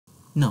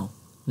Now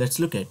let's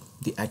look at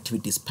the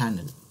activities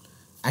panel.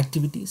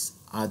 Activities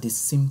are the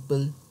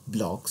simple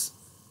blocks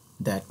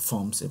that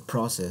forms a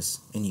process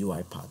in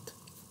UiPath.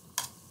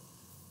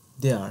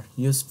 They are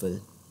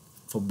useful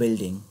for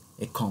building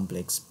a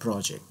complex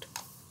project.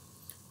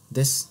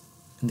 This,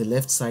 in the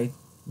left side,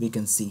 we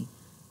can see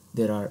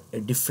there are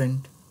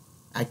different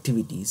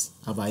activities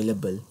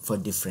available for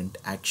different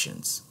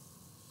actions.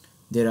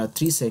 There are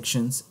three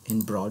sections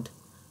in broad: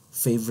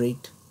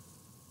 favorite,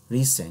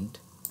 recent,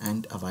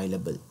 and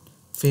available.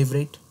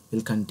 Favorite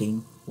will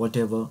contain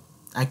whatever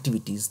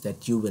activities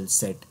that you will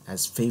set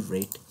as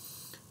favorite,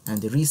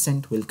 and the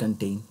recent will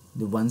contain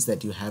the ones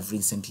that you have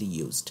recently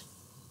used,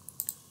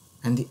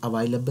 and the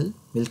available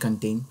will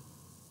contain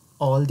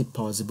all the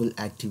possible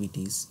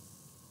activities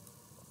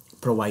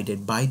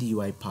provided by the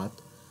UiPath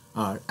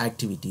or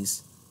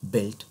activities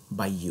built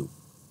by you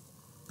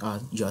or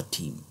your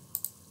team.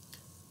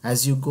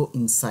 As you go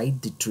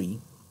inside the tree,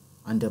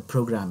 under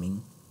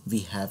programming we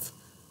have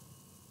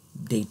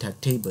data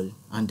table.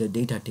 Under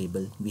data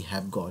table we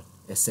have got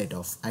a set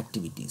of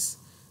activities.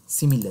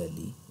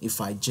 Similarly, if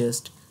I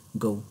just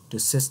go to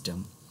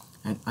system,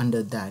 and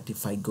under that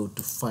if I go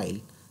to file,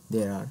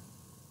 there are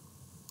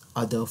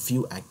other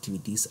few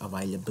activities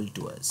available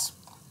to us.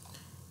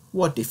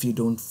 What if you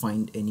don't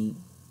find any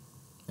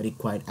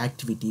required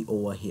activity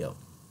over here?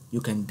 You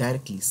can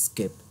directly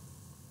skip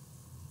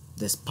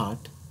this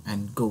part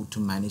and go to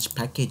manage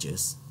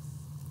packages,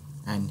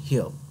 and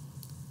here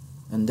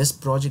in this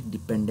project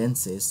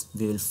dependencies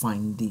we will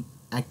find the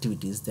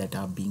activities that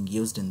are being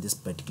used in this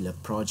particular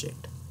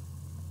project.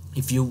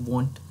 If you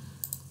want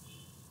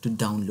to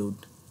download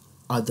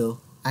other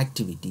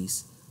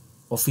activities,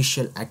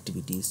 official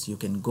activities, you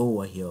can go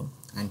over here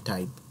and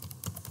type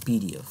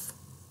PDF.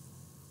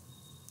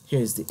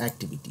 Here is the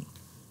activity.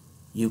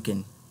 You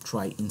can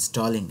try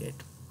installing it.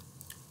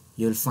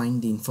 You'll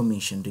find the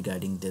information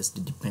regarding this,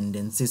 the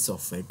dependencies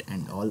of it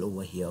and all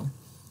over here,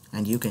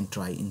 and you can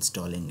try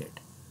installing it.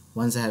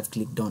 Once I have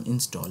clicked on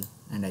install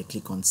and I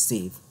click on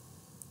save,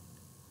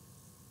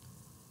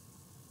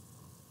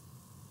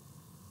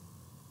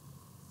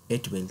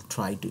 it will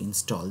try to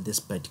install this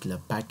particular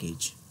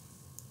package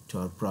to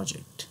our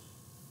project.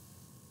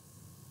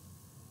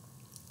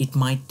 It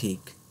might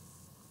take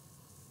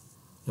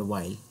a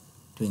while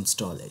to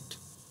install it.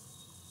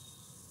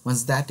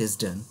 Once that is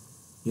done,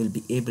 you'll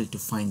be able to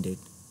find it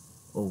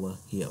over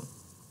here.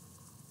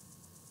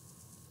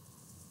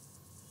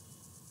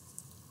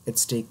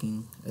 It's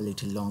taking a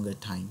little longer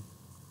time.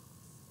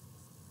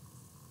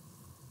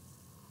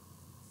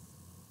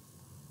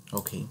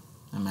 Okay,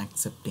 I'm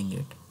accepting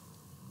it.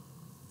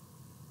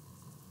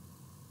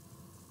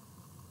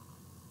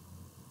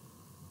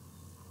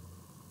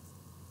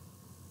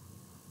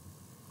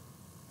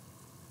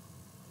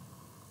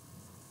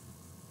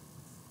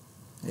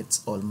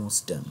 It's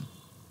almost done.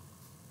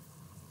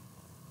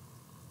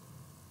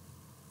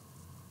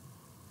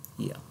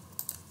 Yeah,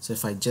 so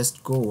if I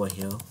just go over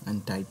here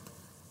and type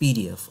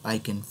PDF, I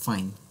can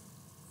find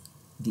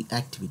the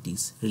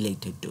activities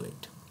related to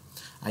it.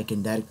 I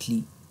can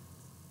directly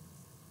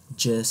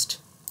just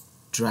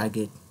drag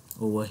it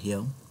over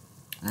here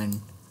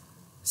and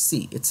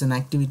see it's an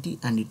activity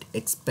and it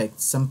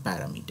expects some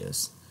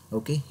parameters.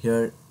 Okay,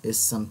 here is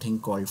something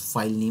called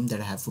file name that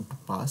I have to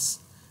pass,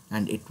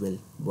 and it will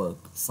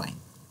work fine.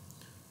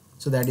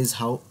 So that is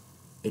how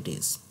it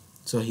is.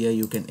 So here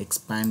you can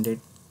expand it,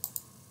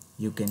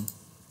 you can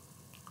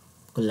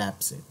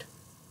collapse it.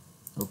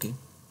 Okay,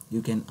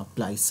 you can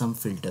apply some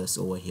filters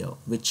over here,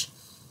 which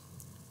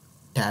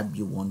tab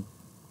you want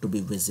to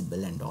be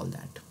visible and all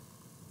that.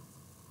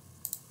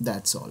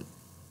 That's all.